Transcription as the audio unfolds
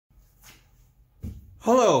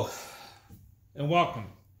Hello and welcome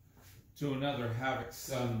to another Havoc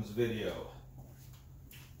Sons video.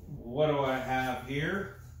 What do I have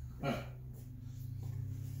here?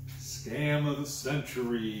 Scam of the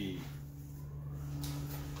century.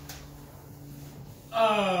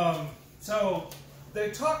 So they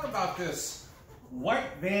talk about this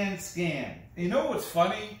white van scam. You know what's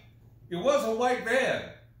funny? It was a white van.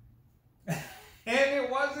 And it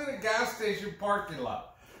was in a gas station parking lot.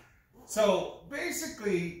 So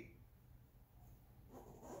basically,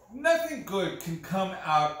 nothing good can come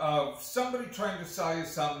out of somebody trying to sell you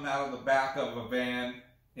something out of the back of a van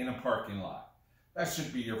in a parking lot. That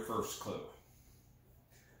should be your first clue.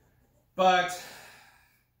 But,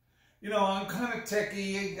 you know, I'm kind of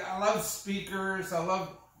techie. I love speakers. I love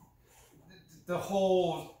the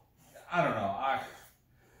whole, I don't know.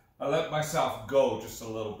 I let myself go just a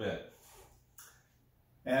little bit.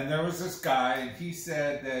 And there was this guy, and he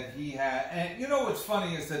said that he had, and you know what's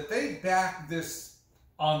funny is that they back this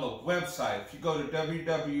on the website. If you go to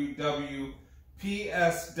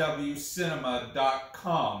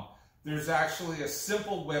www.pswcinema.com, there's actually a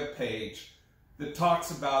simple web page that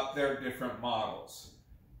talks about their different models.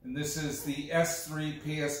 And this is the S3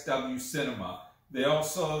 PSW Cinema. They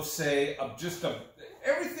also say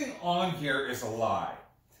everything on here is a lie.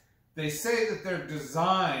 They say that they're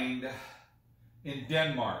designed in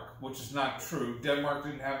Denmark, which is not true. Denmark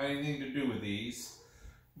didn't have anything to do with these.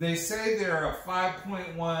 They say they're a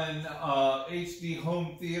 5.1 HD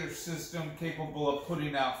home theater system capable of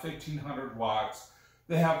putting out 1500 watts.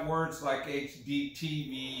 They have words like HD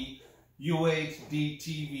TV, UHD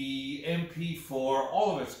TV, MP4,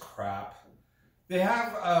 all of it's crap. They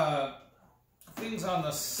have things on the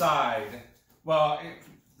side. Well, it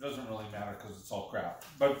doesn't really matter because it's all crap.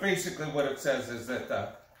 But basically what it says is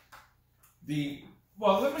that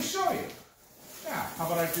well, let me show you. Yeah, how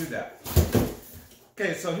about I do that?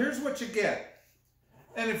 Okay, so here's what you get.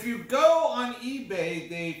 And if you go on eBay,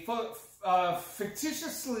 they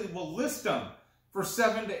fictitiously will list them for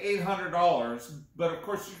 $700 to $800. But of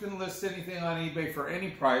course, you can list anything on eBay for any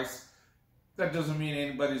price. That doesn't mean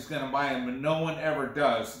anybody's going to buy them, and no one ever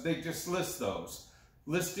does. They just list those.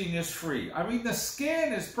 Listing is free. I mean, the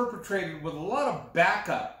scam is perpetrated with a lot of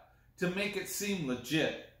backup to make it seem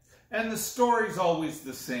legit. And the story's always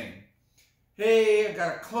the same. Hey, I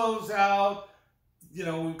got a closeout. You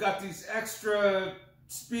know, we've got these extra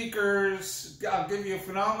speakers. I'll give you a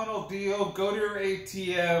phenomenal deal. Go to your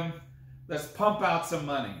ATM. Let's pump out some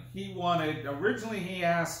money. Originally he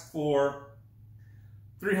asked for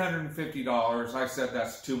 $350. I said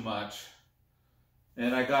that's too much.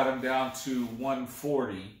 And I got him down to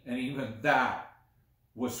 $140. And even that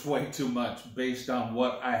was way too much based on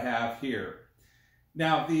what I have here.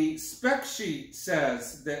 Now, the spec sheet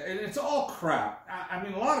says that, and it's all crap. I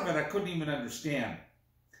mean, a lot of it I couldn't even understand.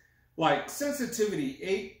 Like sensitivity,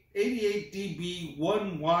 88 dB,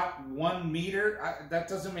 1 watt, 1 meter. That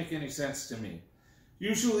doesn't make any sense to me.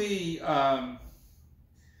 Usually,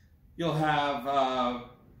 you'll have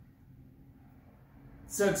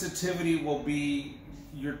sensitivity will be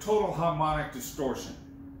your total harmonic distortion.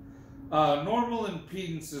 Normal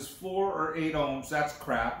impedance is 4 or 8 ohms. That's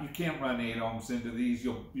crap. You can't run 8 ohms into these.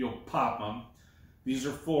 You'll pop them. These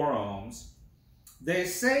are 4 ohms. They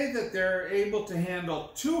say that they're able to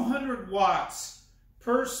handle 200 watts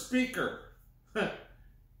per speaker. Do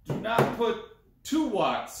not put 2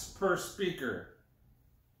 watts per speaker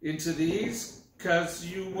into these because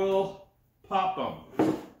you will pop them.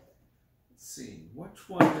 Let's see. Which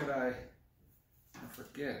one did I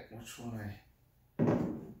forget which one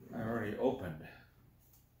I already opened,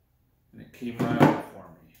 and it came right out for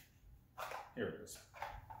me. Here it is.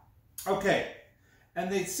 Okay,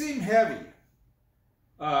 and they seem heavy,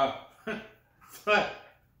 but I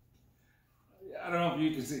don't know if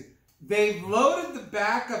you can see. They've loaded the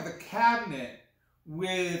back of the cabinet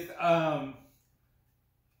with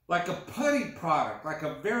like a putty product, like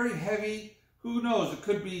a very heavy, who knows, it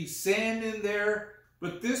could be sand in there,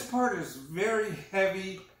 but this part is very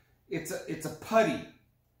heavy. It's a putty.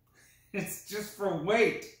 It's just for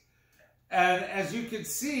weight. And as you can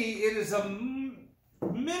see, it is a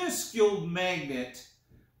minuscule magnet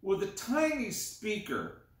with a tiny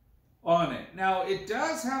speaker on it. Now, it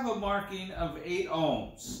does have a marking of 8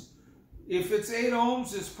 ohms. If it's 8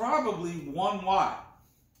 ohms, it's probably 1 watt,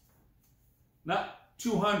 not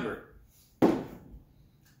 200.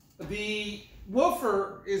 The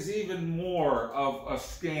woofer is even more of a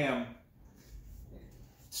scam.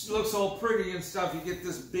 It looks all pretty and stuff. You get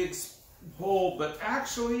this big hole, but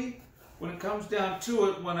actually, when it comes down to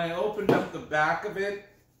it, when I opened up the back of it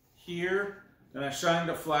here and I shined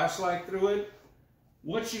a flashlight through it,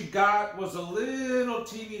 What you got was a little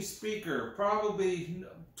teeny speaker, probably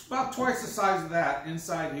about twice the size of that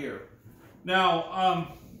inside here. Now,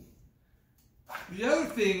 the other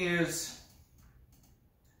thing is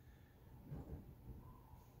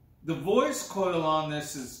the voice coil on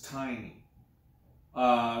this is tiny.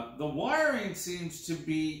 The wiring seems to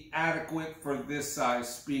be adequate for this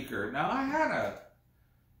size speaker. Now, I had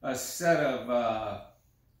a set of,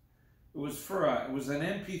 it was an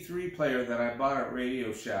MP3 player that I bought at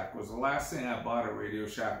Radio Shack. It was the last thing I bought at Radio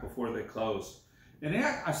Shack before they closed. And it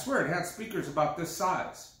had, I swear, it had speakers about this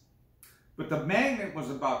size. But the magnet was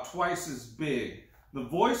about twice as big. The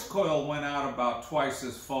voice coil went out about twice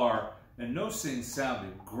as far, and those things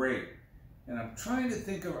sounded great. And I'm trying to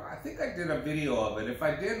think of, I think I did a video of it. If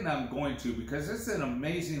I didn't, I'm going to, because it's an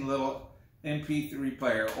amazing little MP3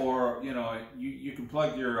 player. Or, you know, you can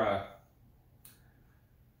plug your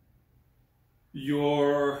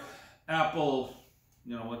Apple,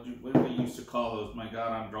 you know, what do we used to call those? My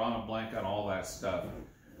God, I'm drawing a blank on all that stuff.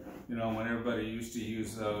 You know, when everybody used to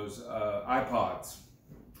use those iPods.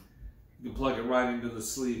 You can plug it right into the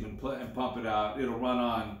sleeve and pump it out. It'll run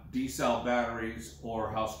on D-cell batteries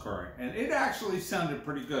or house current. And it actually sounded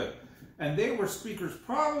pretty good. And they were speakers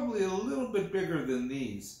probably a little bit bigger than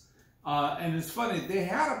these. And it's funny, they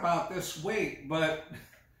had about this weight, but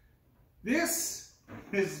this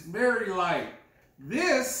is very light.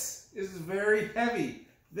 This is very heavy.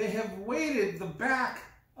 They have weighted the back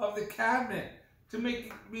of the cabinet to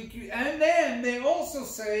make you, and then they also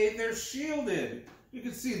say they're shielded. You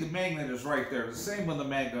can see the magnet is right there. The same with the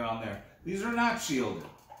magnet on there. These are not shielded.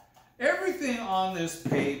 Everything on this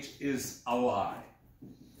page is a lie.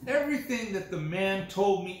 Everything that the man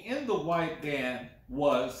told me in the white van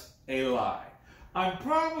was a lie. I'm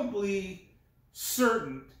probably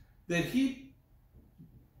certain that he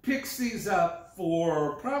picks these up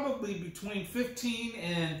for probably between $15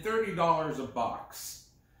 and $30 a box,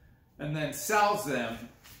 and then sells them,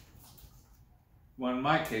 well, in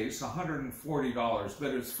my case, $140.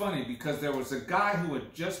 But it's funny because there was a guy who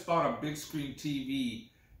had just bought a big screen TV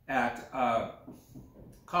at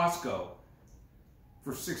Costco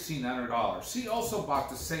for $1,600. He also bought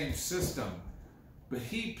the same system, but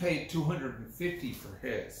he paid $250 for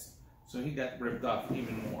his. So he got ripped off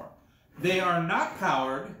even more. They are not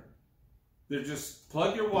powered. They're just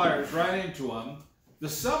plug your wires right into them. The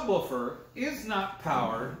subwoofer is not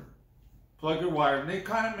powered. Plug your wire. And they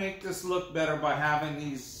kind of make this look better by having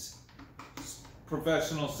these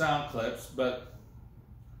professional sound clips, but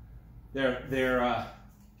they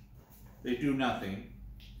do nothing.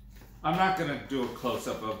 I'm not going to do a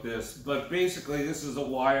close-up of this, but basically this is a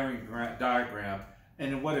wiring diagram,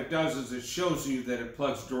 and what it does is it shows you that it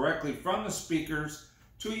plugs directly from the speakers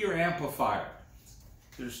to your amplifier.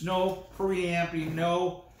 There's no preamping,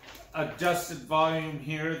 no adjusted volume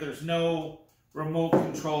here, there's no remote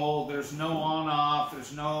control, there's no on-off,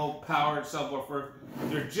 there's no powered subwoofer.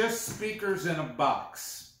 They're just speakers in a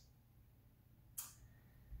box.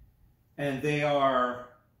 And they are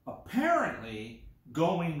apparently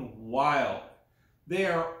going wild. They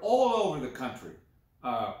are all over the country,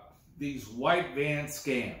 these white van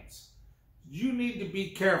scams. You need to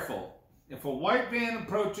be careful. If a white van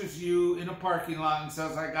approaches you in a parking lot and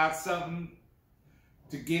says, I got something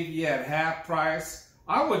to give you at half price,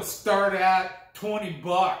 I would start at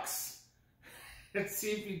 $20 and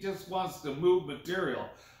see if he just wants to move material.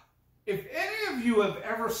 If any of you have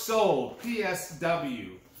ever sold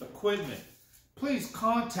PSW equipment, please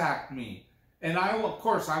contact me. And I will, of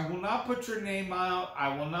course, I will not put your name out.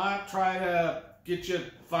 I will not try to get you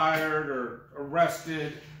fired or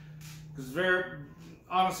arrested, because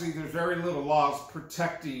honestly, there's very little laws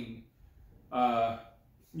protecting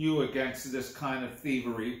you against this kind of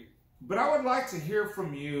thievery. But I would like to hear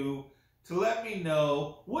from you to let me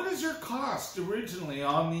know, what is your cost originally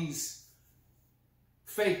on these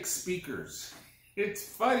fake speakers? It's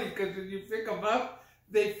funny because when you pick them up,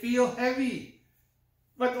 they feel heavy.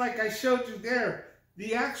 But like I showed you there,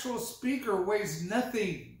 the actual speaker weighs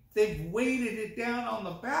nothing. They've weighted it down on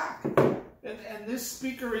the back. And this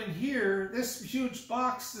speaker in here, this huge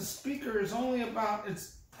box, the speaker is only about,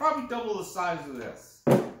 it's probably double the size of this.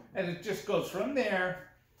 And it just goes from there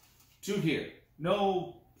to here.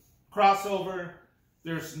 No crossover.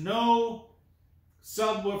 There's no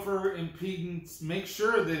subwoofer impedance. Make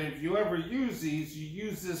sure that if you ever use these, you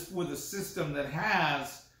use this with a system that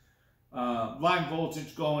has line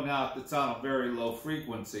voltage going out that's on a very low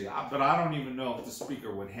frequency. But I don't even know if the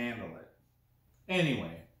speaker would handle it.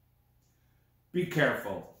 Anyway, be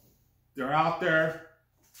careful. They're out there.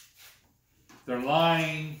 They're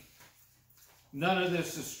lying. None of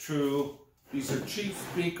this is true. These are cheap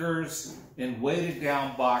speakers in weighted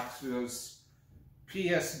down boxes.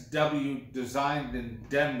 PSW, designed in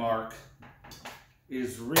Denmark,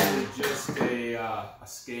 is really just a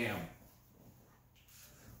scam.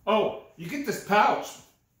 Oh, you get this pouch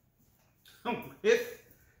with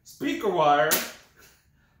speaker wire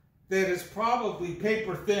that is probably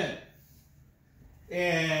paper thin.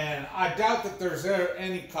 And I doubt that there's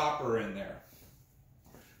any copper in there.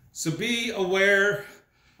 So be aware,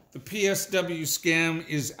 the PSW scam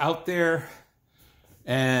is out there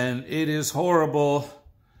and it is horrible.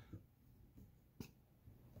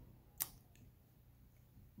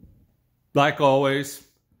 Like always,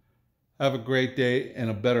 have a great day and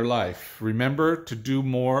a better life. Remember to do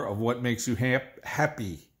more of what makes you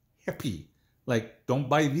happy. Happy. Like, don't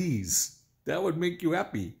buy these. That would make you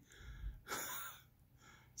happy.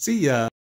 See ya.